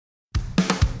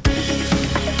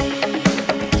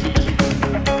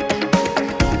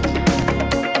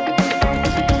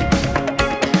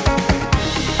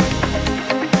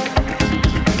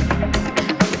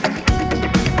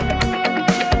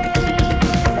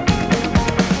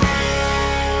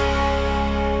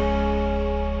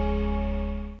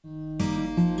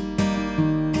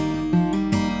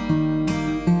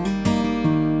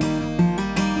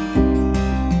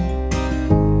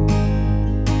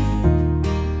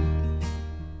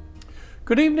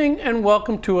Good evening and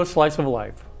welcome to A Slice of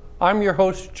Life. I'm your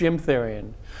host, Jim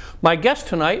Therian. My guest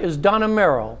tonight is Donna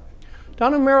Merrill.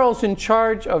 Donna Merrill is in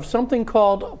charge of something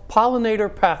called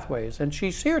Pollinator Pathways, and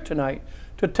she's here tonight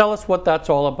to tell us what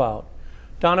that's all about.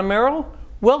 Donna Merrill,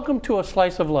 welcome to A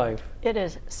Slice of Life. It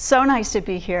is so nice to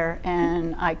be here,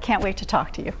 and I can't wait to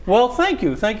talk to you. Well, thank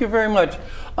you. Thank you very much.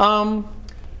 Tell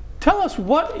us,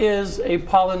 what is a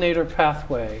pollinator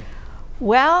pathway?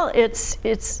 Well, it's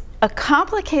a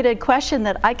complicated question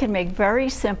that I can make very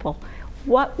simple.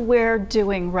 What we're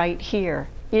doing right here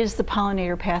is the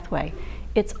pollinator pathway.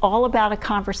 It's all about a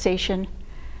conversation,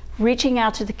 reaching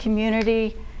out to the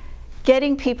community,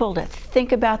 getting people to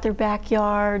think about their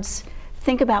backyards,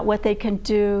 think about what they can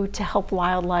do to help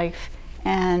wildlife,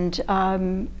 and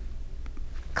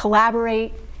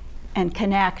collaborate and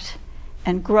connect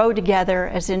and grow together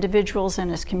as individuals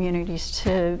and as communities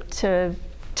to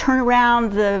turn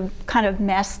around the kind of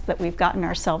mess that we've gotten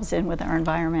ourselves in with our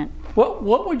environment.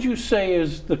 What would you say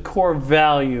is the core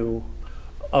value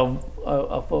of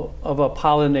a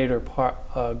pollinator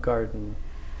garden?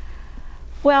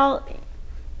 Well,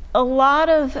 a lot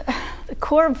of the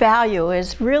core value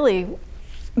is really,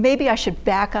 maybe I should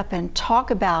back up and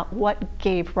talk about what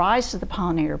gave rise to the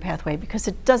pollinator pathway, because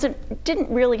it didn't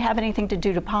really have anything to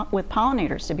do with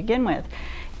pollinators to begin with.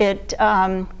 It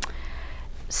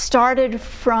started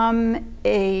from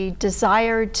a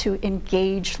desire to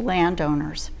engage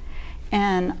landowners.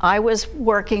 And I was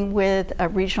working with a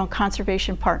regional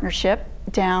conservation partnership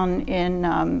down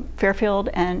in Fairfield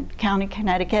and County,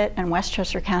 Connecticut, and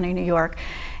Westchester County, New York.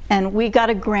 And we got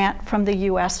a grant from the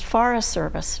U.S. Forest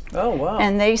Service. Oh, wow.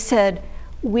 And they said,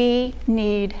 we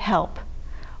need help.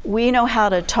 We know how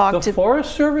to talk to... The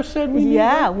Forest Service said we need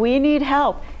help? Yeah, we need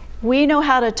help. We know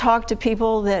how to talk to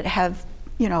people that have,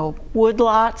 you know,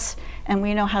 woodlots, and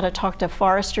we know how to talk to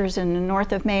foresters in the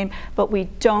north of Maine, but we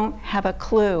don't have a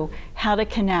clue how to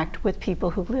connect with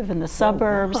people who live in the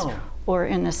suburbs or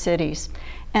in the cities.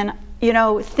 And, you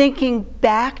know, thinking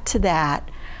back to that,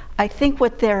 I think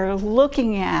what they're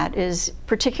looking at is,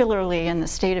 particularly in the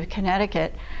state of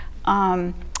Connecticut,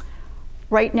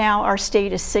 right now our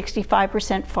state is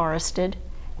 65% forested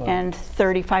and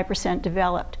 35%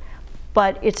 developed.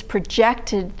 But it's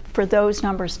projected for those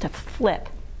numbers to flip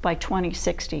by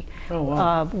 2060. Oh,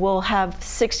 wow. We'll have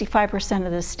 65%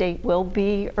 of the state will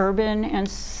be urban and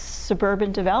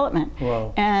suburban development.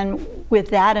 Wow. And with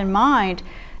that in mind,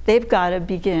 they've got to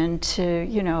begin to,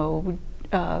 you know,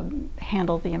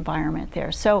 handle the environment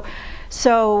there. So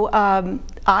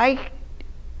I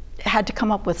had to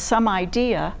come up with some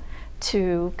idea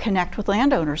to connect with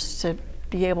landowners, to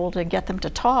be able to get them to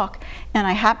talk. And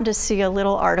I happened to see a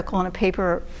little article in a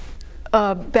paper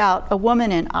about a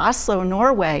woman in Oslo,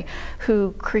 Norway,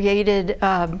 who created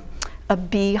a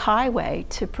bee highway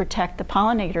to protect the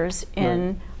pollinators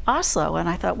in Oslo. And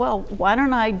I thought, well, why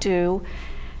don't I do,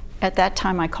 at that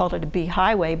time I called it a bee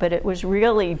highway, but it was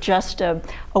really just a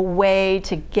way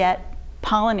to get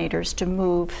pollinators to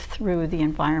move through the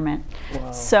environment.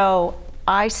 Wow. So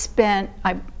I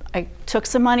took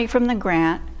some money from the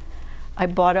grant, I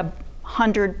bought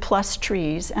 100+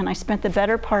 trees, and I spent the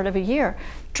better part of a year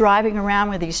driving around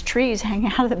with these trees hanging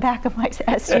out of the back of my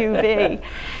SUV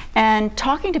and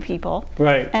talking to people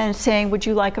and saying, would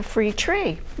you like a free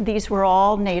tree? These were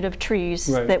all native trees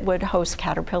that would host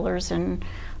caterpillars and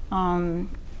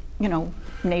you know,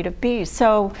 native bees.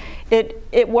 So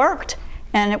it worked,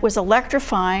 and it was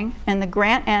electrifying, and the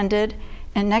grant ended,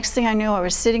 and next thing I knew, I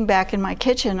was sitting back in my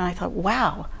kitchen and I thought,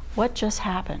 wow, what just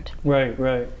happened?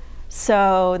 Right.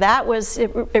 So that was,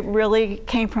 it really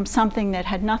came from something that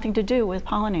had nothing to do with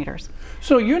pollinators.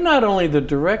 So you're not only the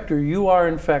director, you are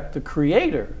in fact the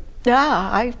creator.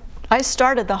 Yeah, I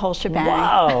started the whole shebang.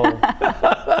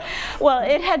 Wow. Well,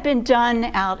 it had been done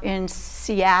out in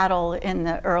Seattle in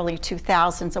the early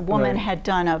 2000s. A woman had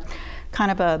done a kind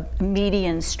of a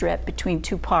median strip between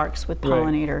two parks with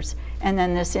pollinators. And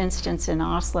then this instance in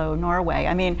Oslo, Norway.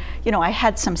 I mean, you know, I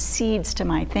had some seeds to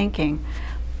my thinking.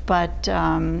 But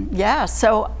yeah,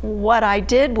 so what I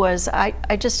did was I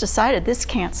just decided this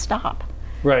can't stop.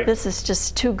 This is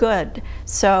just too good.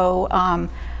 So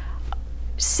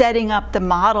setting up the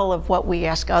model of what we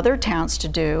ask other towns to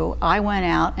do, I went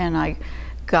out and I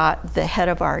got the head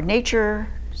of our nature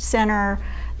center,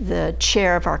 the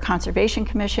chair of our conservation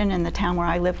commission in the town where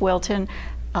I live, Wilton,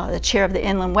 the chair of the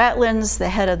inland wetlands, the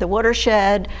head of the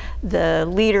watershed, the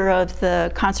leader of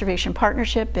the conservation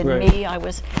partnership, and me.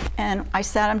 And I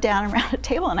sat them down around a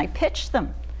table and I pitched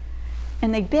them,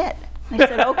 and they bit. They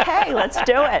said, okay, let's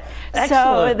do it.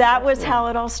 So that was how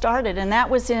it all started, and that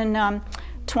was in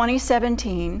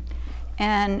 2017.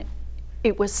 And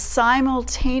it was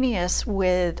simultaneous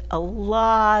with a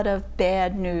lot of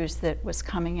bad news that was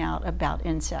coming out about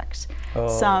insects.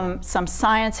 Oh. Some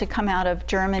science had come out of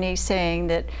Germany saying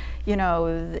that, you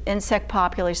know, the insect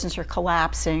populations are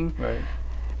collapsing. Right.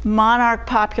 Monarch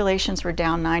populations were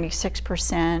down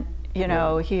 96%, you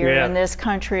know, here in this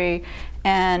country.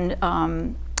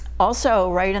 And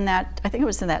also right in that, I think it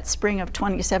was in that spring of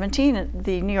 2017,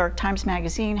 the New York Times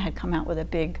Magazine had come out with a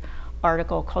big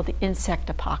article called The Insect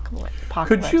Apocalypse.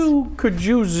 Could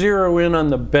you zero in on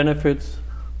the benefits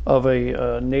of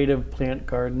a native plant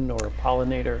garden or a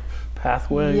pollinator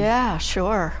pathway? Yeah,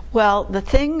 sure. Well, the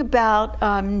thing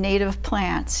about native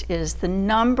plants is the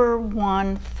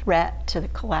 #1 threat to the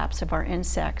collapse of our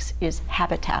insects is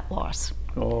habitat loss.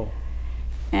 Oh.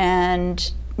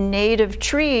 And native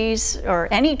trees, or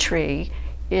any tree,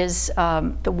 is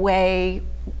the way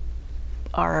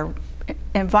our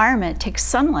environment takes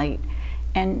sunlight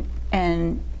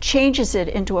and changes it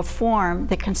into a form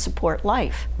that can support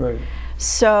life. Right.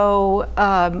 So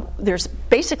there's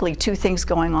basically two things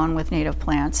going on with native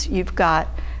plants. You've got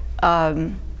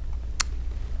the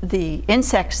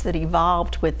insects that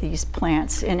evolved with these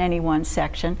plants in any one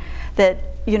section that,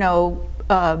 you know,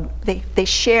 they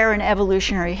share an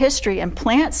evolutionary history, and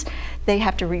plants, they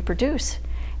have to reproduce.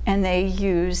 And they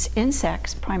use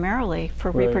insects primarily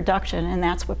for reproduction, and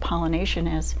that's what pollination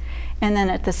is. And then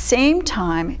at the same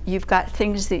time, you've got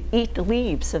things that eat the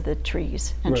leaves of the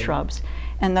trees and shrubs.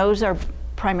 And those are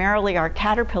primarily our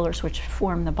caterpillars, which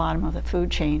form the bottom of the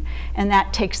food chain. And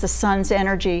that takes the sun's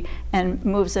energy and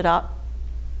moves it up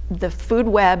the food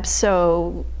web,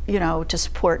 so, you know, to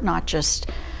support not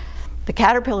just the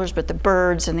caterpillars, but the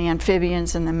birds and the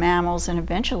amphibians and the mammals and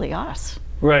eventually us.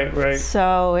 Right, right.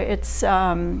 So it's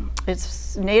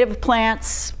native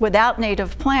plants. Without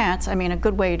native plants, I mean, a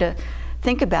good way to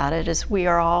think about it is we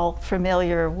are all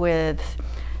familiar with,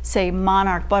 say,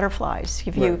 monarch butterflies.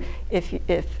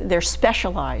 If they're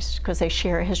specialized because they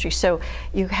share a history. So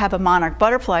you have a monarch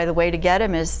butterfly, the way to get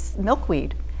them is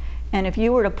milkweed. And if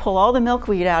you were to pull all the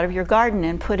milkweed out of your garden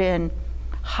and put in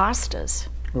hostas,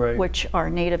 which are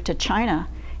native to China,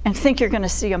 and think you're going to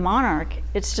see a monarch,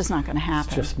 it's just not going to happen.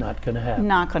 It's just not going to happen.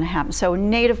 Not going to happen. So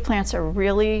native plants are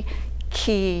really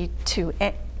key to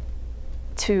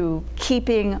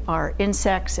keeping our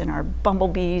insects and our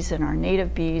bumblebees and our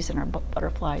native bees and our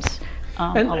butterflies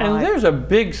alive. And there's a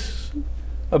big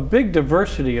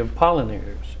diversity of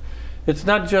pollinators. It's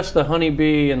not just the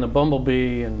honeybee and the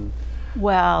bumblebee, and there's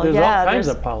all kinds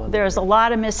of pollinators. There's a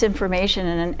lot of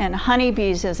misinformation, and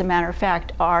honeybees, as a matter of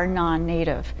fact, are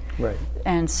non-native. Right.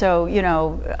 And so, you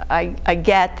know, I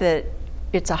get that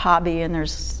it's a hobby and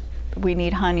we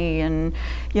need honey, and,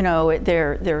 you know,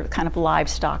 they're kind of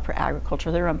livestock for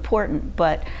agriculture. They're important,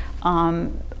 but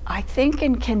I think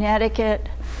in Connecticut,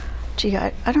 gee,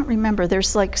 I don't remember,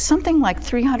 there's like something like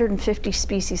 350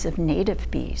 species of native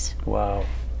bees. Wow.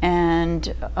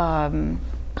 And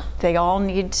they all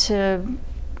need to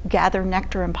gather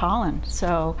nectar and pollen.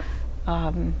 So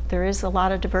there is a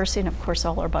lot of diversity, and of course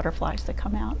all our butterflies that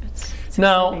come out. It's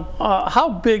now, how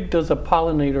big does a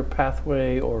pollinator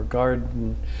pathway or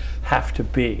garden have to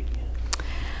be?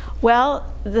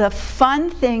 Well, the fun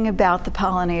thing about the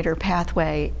pollinator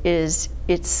pathway is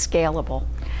it's scalable.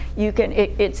 You can,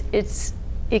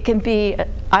 it can be,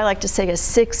 I like to say, a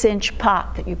 6-inch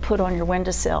pot that you put on your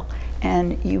windowsill,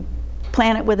 and you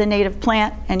plant it with a native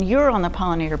plant, and you're on the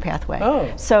pollinator pathway.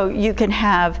 Oh. So you can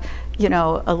have, you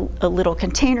know, a little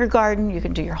container garden, you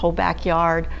can do your whole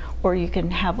backyard, or you can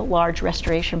have a large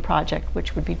restoration project,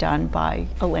 which would be done by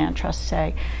a land trust,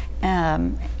 say,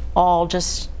 all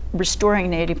just restoring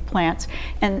native plants.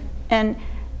 And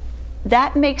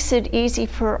that makes it easy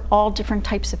for all different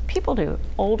types of people to do it.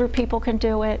 Older people can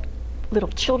do it, little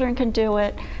children can do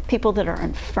it, people that are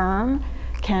infirm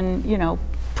can, you know,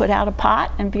 put out a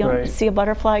pot and be able to see a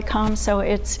butterfly come. So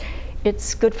it's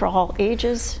good for all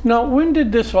ages. Now, when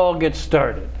did this all get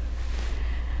started?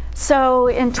 So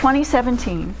in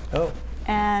 2017. Oh.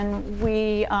 And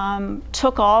we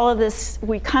took all of this,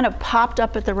 we kind of popped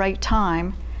up at the right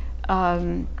time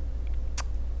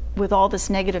with all this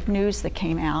negative news that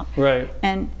came out. Right.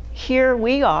 And here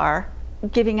we are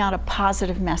giving out a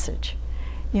positive message.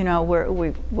 You know,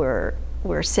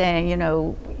 we're saying, you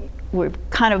know, we've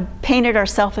kind of painted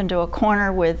ourselves into a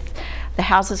corner with the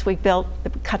houses we built,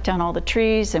 we cut down all the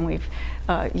trees, and we've,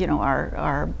 you know,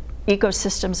 our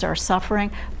ecosystems are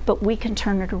suffering, but we can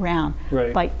turn it around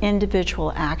by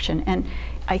individual action. And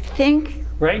I think...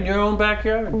 Right in your own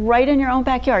backyard? Right in your own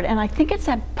backyard. And I think it's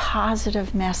that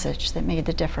positive message that made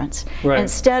the difference. Right.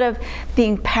 Instead of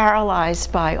being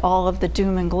paralyzed by all of the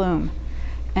doom and gloom.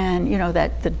 And you know,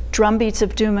 that the drumbeats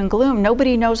of doom and gloom,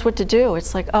 nobody knows what to do.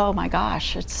 It's like, oh my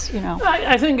gosh, it's, you know.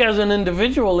 I think as an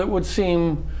individual it would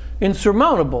seem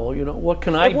insurmountable. You know, what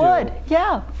can I do? It would,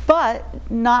 yeah, but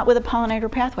not with a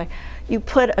pollinator pathway. You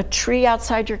put a tree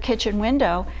outside your kitchen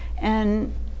window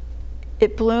and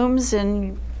it blooms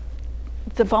and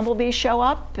the bumblebees show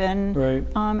up, and right.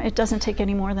 It doesn't take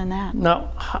any more than that.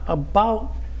 Now,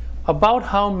 about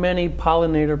how many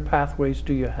pollinator pathways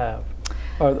do you have,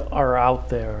 are out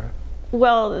there?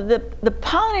 Well, the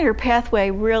pollinator pathway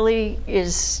really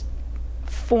is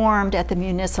formed at the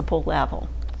municipal level.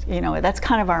 You know, that's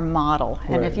kind of our model.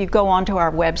 And right. if you go onto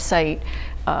our website,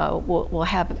 we'll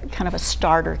have kind of a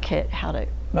starter kit how to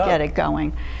get it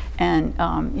going, and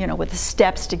you know, with the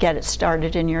steps to get it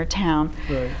started in your town.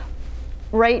 Right.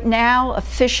 Right now,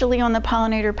 officially on the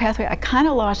pollinator pathway, I kind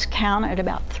of lost count at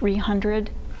about 300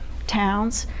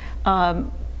 towns,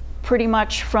 pretty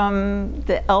much from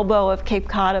the elbow of Cape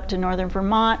Cod up to northern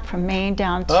Vermont, from Maine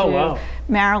down to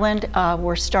Maryland.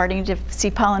 We're starting to see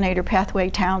pollinator pathway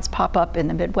towns pop up in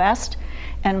the Midwest,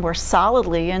 and we're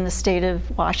solidly in the state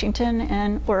of Washington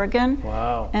and Oregon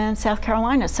and South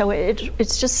Carolina. So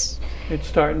it's just... It's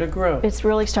starting to grow. It's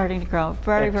really starting to grow.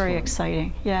 Very, Excellent. Very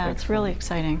exciting. Yeah, Excellent. It's really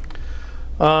exciting.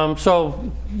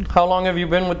 So how long have you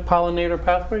been with Pollinator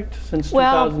Pathway? Since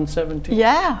 2017?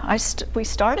 Yeah, we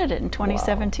started it in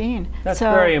 2017. Wow. That's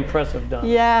very impressive, Donna.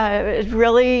 Yeah, it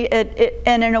really,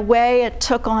 and in a way it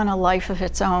took on a life of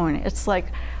its own. It's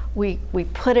like we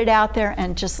put it out there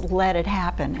and just let it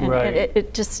happen. And right.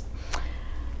 it just,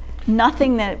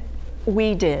 nothing that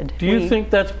we did. Do you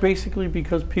think that's basically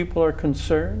because people are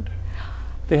concerned?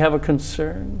 They have a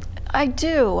concern? I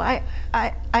do.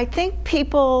 I think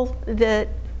people that,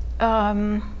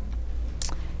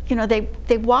 you know,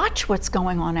 they watch what's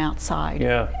going on outside.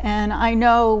 Yeah. And I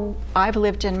know I've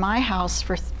lived in my house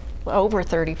for over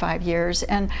 35 years,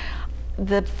 and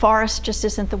the forest just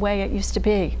isn't the way it used to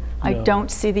be. No. I don't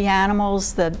see the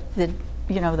animals. You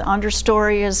know, the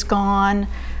understory is gone.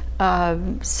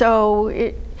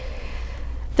 So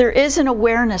there is an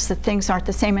awareness that things aren't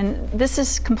the same, and this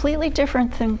is completely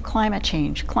different than climate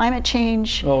change. Climate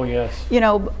change, oh yes, you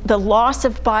know, the loss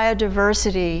of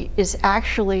biodiversity is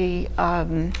actually,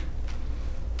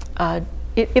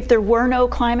 if there were no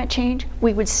climate change,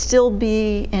 we would still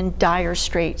be in dire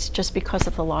straits just because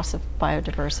of the loss of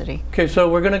biodiversity. Okay, so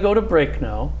we're going to go to break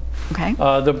now. Okay.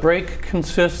 The break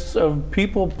consists of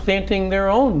people planting their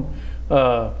own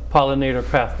pollinator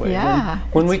pathway. Yeah.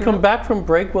 When we come back from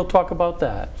break, we'll talk about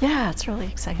that. Yeah, it's really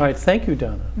exciting. All right, thank you,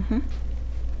 Donna. Mm-hmm.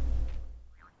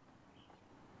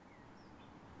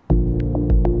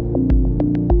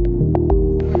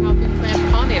 We're helping plant a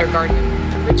pollinator garden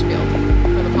in Ridgefield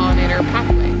for the Pollinator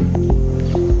Pathway.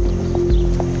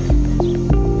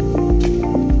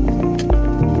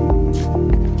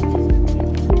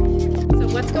 So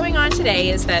what's going on today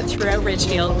is that throughout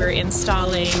Ridgefield we're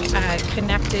installing a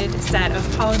connected set of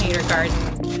pollinator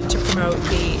gardens to promote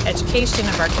the education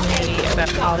of our community about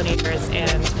pollinators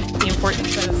and the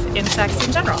importance of insects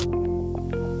in general.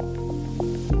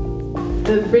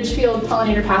 The Ridgefield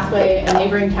Pollinator Pathway and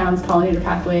neighboring towns' Pollinator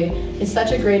Pathway is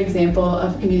such a great example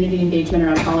of community engagement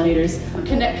around pollinators.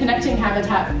 Connecting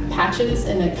habitat patches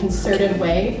in a concerted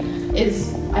way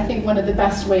is, I think, one of the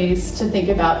best ways to think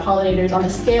about pollinators on the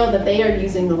scale that they are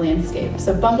using the landscape.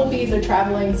 So bumblebees are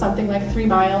traveling something like 3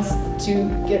 miles to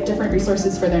get different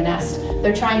resources for their nest.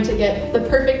 They're trying to get the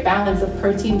perfect balance of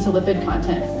protein to lipid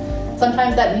content.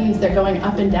 Sometimes that means they're going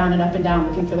up and down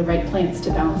looking for the right plants to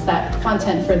balance that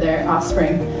content for their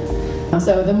offspring.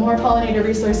 So the more pollinator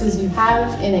resources you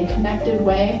have in a connected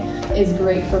way is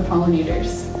great for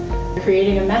pollinators. You're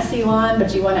creating a messy lawn,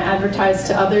 but you want to advertise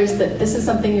to others that this is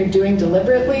something you're doing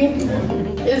deliberately,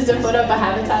 is to put up a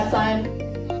habitat sign.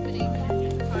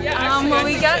 Well,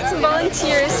 we got some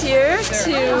volunteers here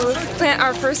to plant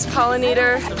our first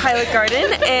pollinator pilot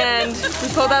garden, and we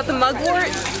pulled out the mugwort,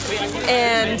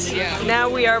 and now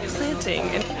we are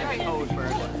planting.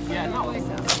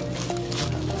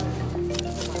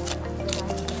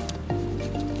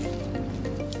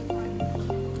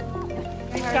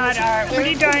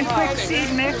 We're doing quick seed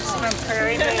mix from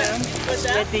Prairie Boom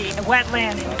with the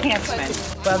wetland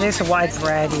enhancement. Well, there's a wide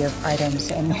variety of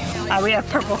items, and we have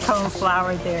purple cone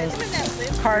flower, there's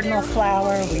cardinal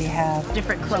flower, we have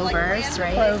different clovers,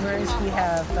 right? Clovers, we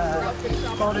have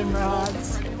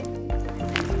goldenrods.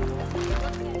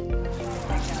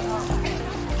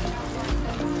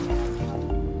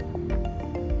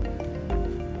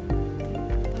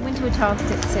 I went to a talk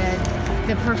that said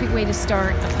the perfect way to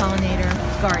start a pollinator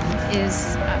garden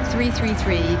is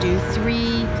 3-3-3. You do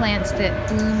 3 plants that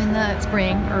bloom in the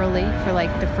spring early for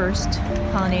like the first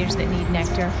pollinators that need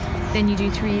nectar. Then you do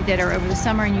 3 that are over the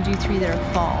summer, and you do 3 that are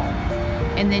fall.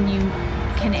 And then you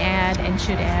can add and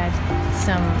should add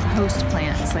some host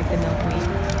plants like the milkweed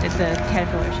that the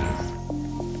caterpillars use.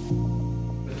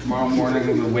 Tomorrow morning I'm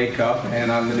going to wake up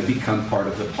and I'm going to become part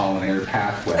of the Pollinator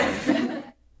Pathway.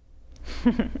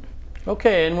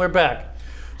 Okay, and we're back.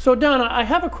 So Donna, I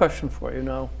have a question for you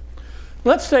now.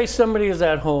 Let's say somebody is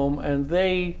at home and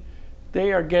they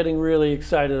are getting really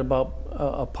excited about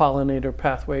a pollinator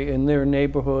pathway in their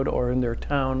neighborhood or in their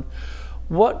town.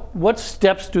 What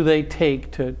steps do they take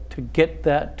to get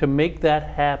that, to make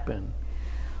that happen?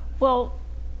 Well,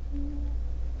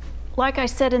 like I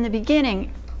said in the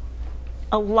beginning,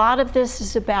 a lot of this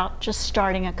is about just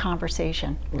starting a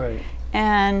conversation. Right.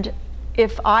 And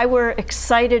if I were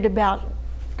excited about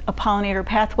a pollinator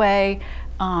pathway,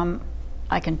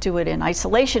 I can do it in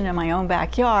isolation in my own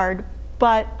backyard,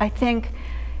 but I think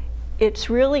it's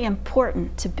really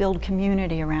important to build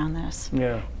community around this.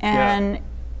 Yeah. And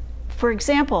for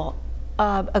example,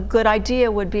 a good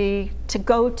idea would be to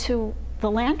go to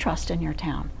the land trust in your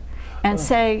town and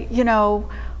say, you know,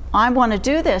 I want to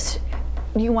do this,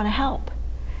 you want to help?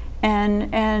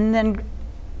 And then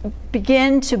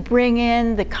begin to bring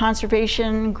in the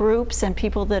conservation groups and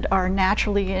people that are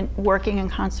naturally working in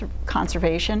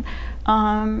conservation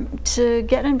to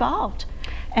get involved.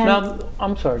 And now,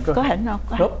 I'm sorry, go ahead. Go ahead, no,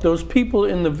 go ahead. Nope, those people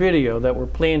in the video that were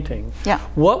planting, yeah.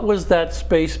 What was that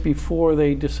space before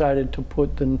they decided to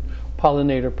put the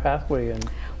pollinator pathway in?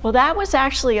 Well, that was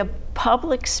actually a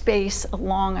public space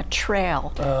along a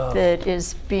trail that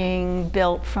is being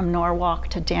built from Norwalk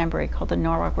to Danbury called the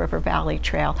Norwalk River Valley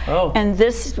Trail. Oh. And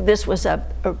this was a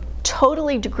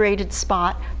totally degraded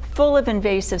spot full of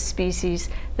invasive species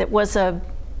that was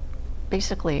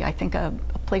basically, I think, a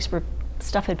place where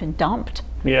stuff had been dumped.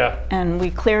 Yeah. And we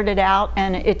cleared it out,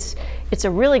 and it's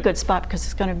a really good spot because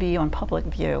it's going to be on public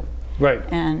view. Right.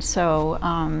 And so,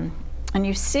 and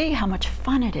you see how much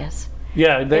fun it is.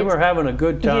 Yeah, they were having a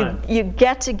good time. You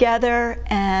get together,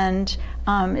 and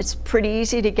it's pretty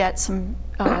easy to get some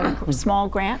small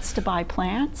grants to buy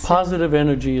plants. Positive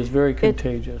energy is very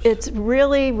contagious. It's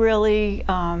really, really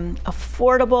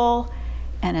affordable,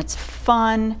 and it's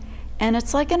fun, and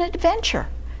it's like an adventure.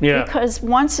 Yeah. Because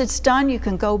once it's done, you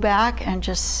can go back and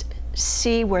just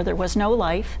see where there was no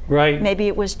life. Right. Maybe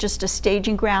it was just a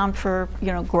staging ground for,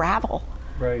 you know, gravel.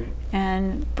 Right.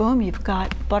 And boom, you've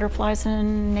got butterflies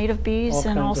and native bees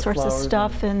and all sorts of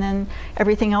stuff, and then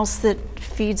everything else that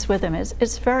feeds with them.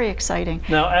 It's very exciting.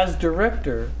 Now, as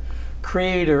director,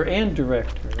 creator and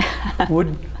director,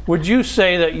 would you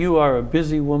say that you are a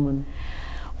busy woman?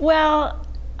 Well,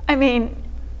 I mean,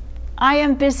 I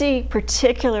am busy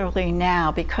particularly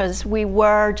now because we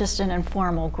were just an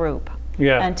informal group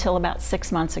until about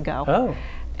 6 months ago. Oh.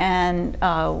 And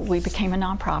we became a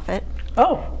nonprofit.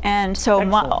 Oh. And so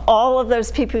all of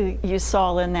those people you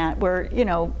saw in that were, you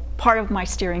know, part of my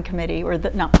steering committee, or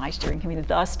not my steering committee,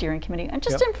 the steering committee, and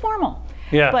just informal.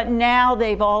 Yeah. But now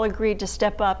they've all agreed to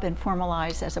step up and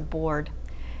formalize as a board.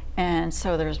 And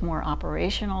so there's more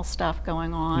operational stuff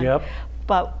going on. Yep.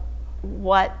 But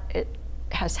what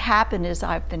has happened is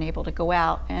I've been able to go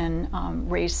out and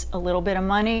raise a little bit of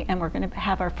money, and we're going to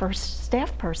have our first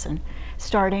staff person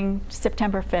starting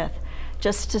September 5th,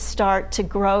 just to start to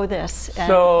grow this. And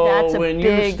so that's when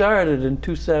you started in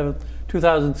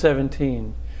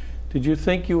 2017, did you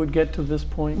think you would get to this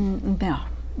point?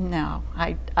 No.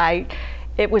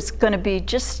 It was going to be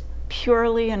just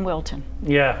purely in Wilton.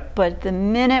 Yeah. But the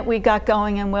minute we got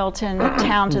going in Wilton, the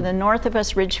town to the north of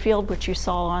us, Ridgefield, which you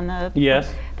saw on the...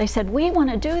 Yes. They said, we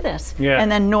want to do this. Yeah.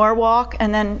 And then Norwalk,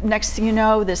 and then next thing you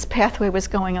know, this pathway was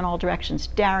going in all directions.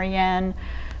 Darien,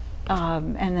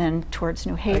 and then towards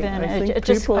New Haven. I think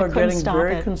people are getting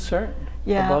very concerned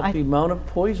about the amount of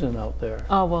poison out there.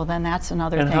 Oh, well, then that's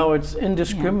another thing. And how it's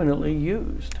indiscriminately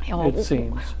used, it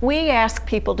seems. We ask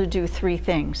people to do 3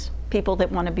 things, people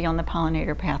that want to be on the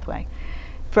pollinator pathway.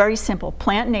 Very simple.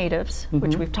 Plant natives,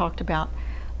 which we've talked about.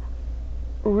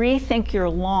 Rethink your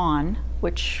lawn,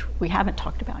 which we haven't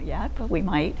talked about yet, but we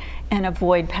might, and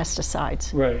avoid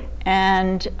pesticides. Right.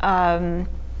 And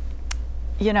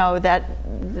you know, that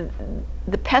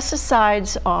the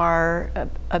pesticides are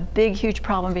a big, huge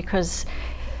problem because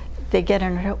they get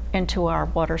into our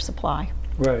water supply.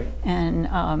 Right.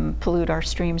 And pollute our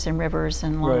streams and rivers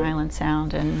and Long Island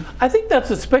Sound. And I think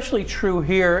that's especially true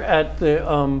here at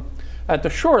the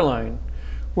shoreline,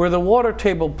 where the water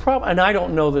table and I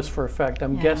don't know this for a fact,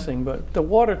 I'm guessing, but the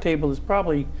water table is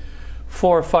probably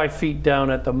 4 or 5 feet down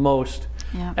at the most.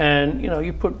 Yeah. And, you know,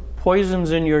 you put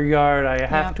poisons in your yard, I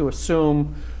have to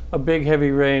assume a big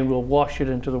heavy rain will wash it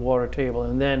into the water table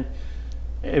and then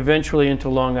eventually into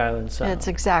Long Island Sound. That's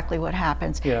exactly what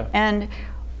happens. Yeah. And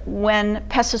when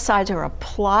pesticides are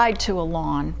applied to a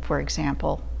lawn, for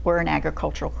example, or an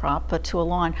agricultural crop, but to a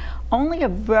lawn, only a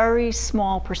very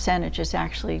small percentage is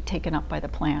actually taken up by the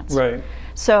plants. Right.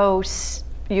 So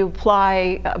you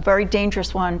apply a very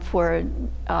dangerous one for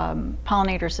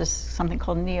pollinators is something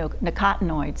called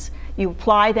neonicotinoids. You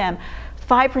apply them,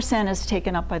 5% is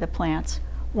taken up by the plants,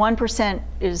 1%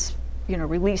 is, you know,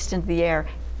 released into the air.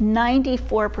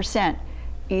 94%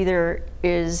 either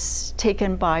is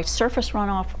taken by surface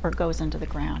runoff or goes into the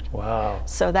ground. Wow.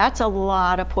 So that's a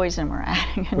lot of poison we're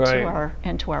adding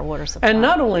into our water supply. And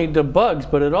not only the bugs,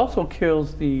 but it also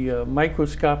kills the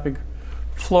microscopic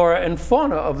flora and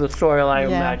fauna of the soil, I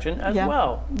imagine, as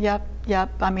well. Yep.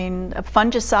 I mean,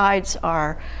 fungicides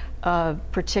are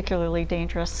particularly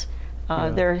dangerous.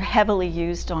 They're heavily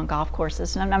used on golf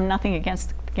courses, and I'm nothing against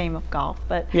the game of golf,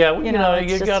 but you know,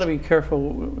 you got to be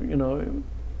careful. You know, you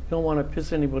don't want to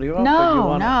piss anybody off. No, but you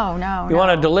want you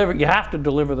want to deliver. You have to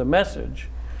deliver the message.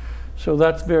 So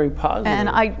that's very positive.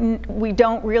 And we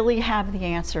don't really have the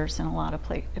answers in a lot of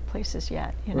places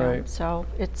yet. You know, Right. so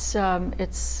it's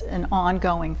an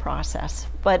ongoing process.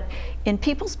 But in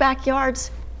people's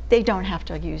backyards, they don't have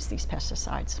to use these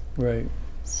pesticides. Right.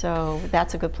 So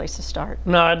that's a good place to start.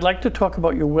 Now, I'd like to talk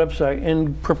about your website.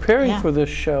 In preparing for this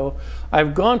show,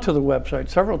 I've gone to the website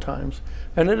several times,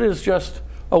 and it is just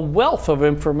a wealth of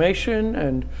information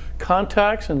and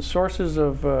contacts and sources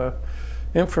of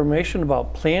information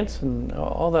about plants and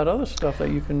all that other stuff that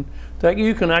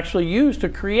you can actually use to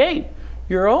create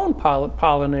your own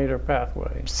pollinator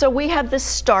pathway. So we have this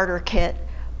starter kit,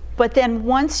 but then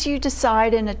once you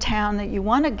decide in a town that you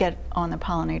want to get on the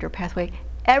pollinator pathway,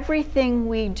 everything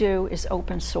we do is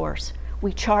open source.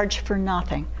 We charge for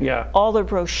nothing. Yeah. All the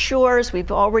brochures,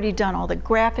 we've already done all the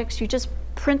graphics. You just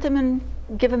print them and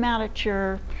give them out at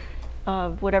your,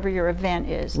 whatever your event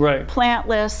is. Right. Plant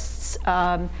lists,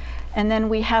 and then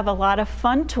we have a lot of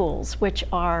fun tools, which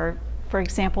are, for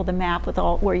example, the map with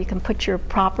where you can put your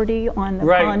property on the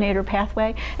pollinator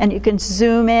pathway, and you can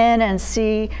zoom in and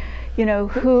see, you know,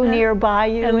 who nearby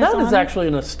you and is that on is it. actually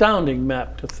an astounding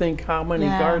map to think how many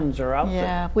gardens are out there.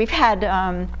 Yeah, we've had,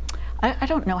 I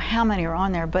don't know how many are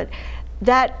on there, but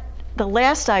the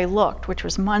last I looked, which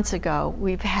was months ago,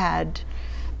 we've had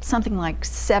something like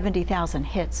 70,000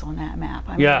 hits on that map.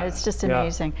 I mean, it's just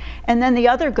amazing. And then the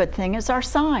other good thing is our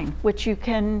sign, which you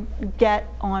can get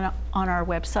on our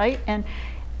website, and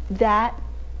that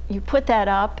you put that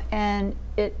up, and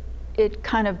it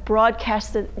kind of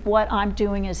broadcasts that what I'm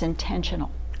doing is intentional.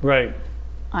 Right.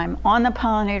 I'm on the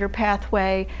pollinator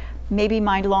pathway. Maybe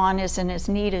my lawn isn't as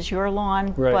neat as your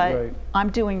lawn, but I'm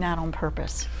doing that on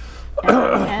purpose.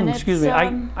 And excuse me.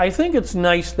 I think it's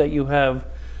nice that you have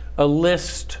a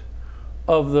list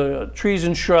of the trees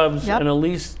and shrubs and a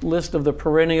list of the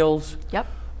perennials. Yep.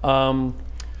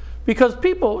 Because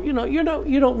people, you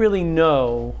don't really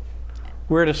know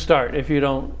where to start if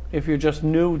you're just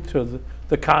new to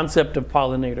the concept of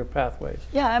pollinator pathways.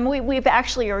 Yeah, and we've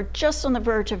actually are just on the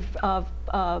verge of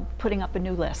putting up a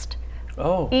new list.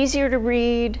 Oh. Easier to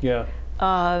read. Yeah.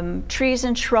 Trees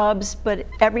and shrubs, but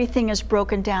everything is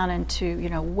broken down into,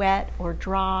 wet or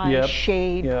dry,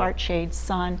 shade, part shade,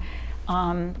 sun.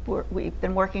 We've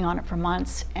been working on it for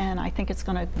months, and I think it's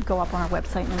going to go up on our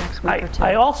website in the next week or two.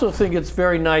 I also think it's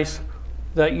very nice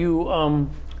that you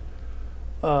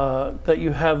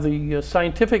have the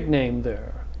scientific name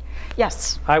there.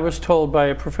 Yes. I was told by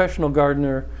a professional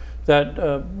gardener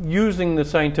that using the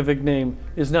scientific name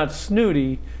is not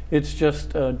snooty, it's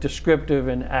just descriptive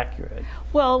and accurate.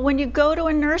 Well, when you go to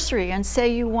a nursery and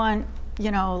say you want,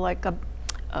 like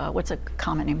what's a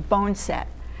common name, bone set,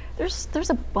 there's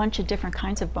a bunch of different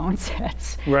kinds of bone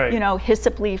sets. Right.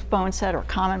 Hyssop leaf bone set or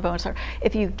common bone set.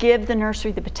 If you give the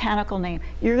nursery the botanical name,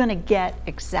 you're going to get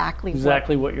exactly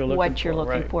what you're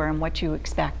looking for and what you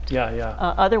expect. Yeah.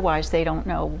 Otherwise, they don't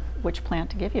know which plant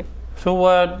to give you.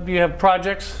 So do you have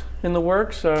projects in the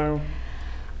works,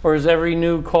 or is every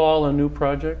new call a new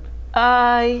project?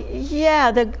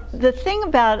 Yeah, the thing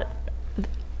about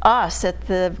us at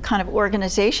the kind of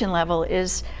organization level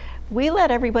is we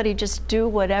let everybody just do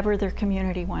whatever their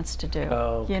community wants to do.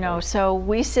 Oh, okay. So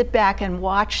we sit back and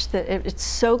watch it's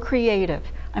so creative.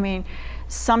 I mean,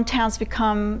 some towns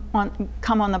come on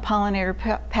the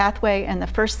pollinator pathway, and the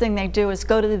first thing they do is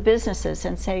go to the businesses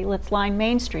and say, let's line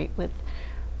Main Street with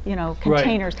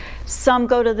containers. Right. Some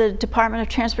go to the Department of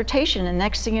Transportation, and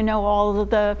next thing you know, all of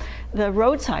the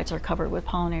roadsides are covered with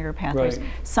pollinator pathways. Right.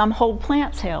 Some hold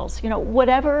plant sales.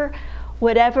 Whatever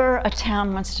whatever a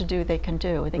town wants to do, they can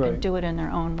do. They Right. can do it in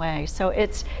their own way. So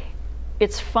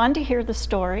it's fun to hear the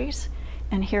stories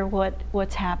and hear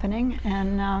what's happening.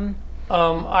 And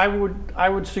I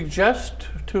would suggest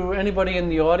to anybody in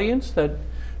the audience that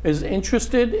is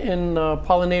interested in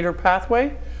Pollinator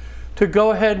Pathway to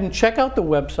go ahead and check out the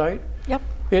website. yep.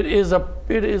 It is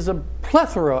a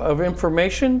plethora of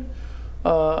information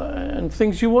and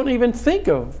things you wouldn't even think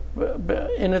of.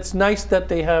 And it's nice that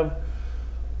they have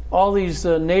all these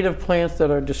native plants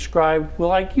that are described, well,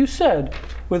 like you said,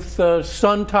 with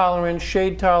sun tolerant,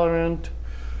 shade tolerant,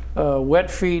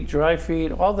 wet feet, dry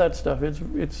feet, all that stuff.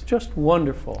 It's just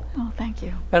wonderful. Oh, thank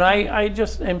you. And I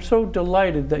just am so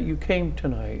delighted that you came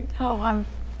tonight. Oh, I'm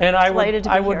And delighted to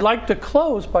be I would here. like to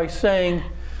close by saying,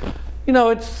 you know,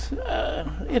 it's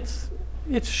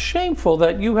shameful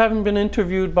that you haven't been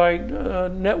interviewed by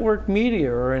network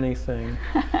media or anything.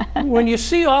 When you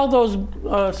see all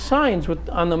those signs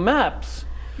on the maps,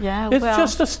 Yeah, it's well,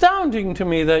 just astounding to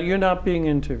me that you're not being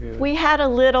interviewed. we had a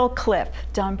little clip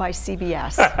done by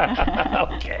CBS.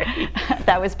 Okay.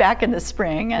 That was back in the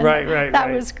spring, and Right, that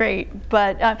right. was great.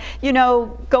 But you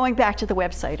know, going back to the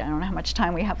website, I don't know how much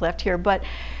time we have left here, but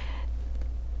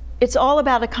it's all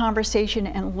about a conversation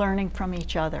and learning from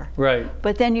each other. Right.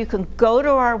 But then you can go to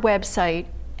our website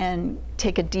and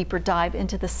take a deeper dive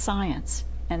into the science.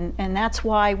 And that's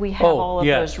why we have all of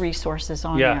yes. those resources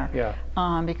on Yeah, there.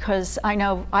 yeah. Because I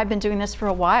know I've been doing this for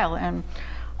a while, and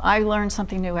I learn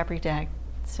something new every day.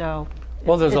 So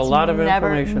Well, there's a it's lot of never,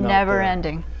 information out never there.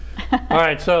 ending. All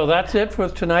right, so that's it for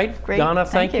tonight. Great, Donna,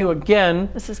 thank thank you you. again.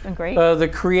 This has been great. The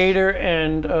creator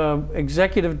and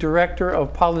executive director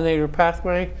of Pollinator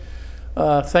Pathway.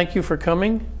 Thank you for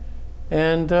coming.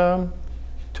 And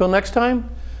till next time,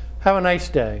 have a nice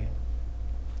day.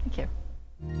 Thank you.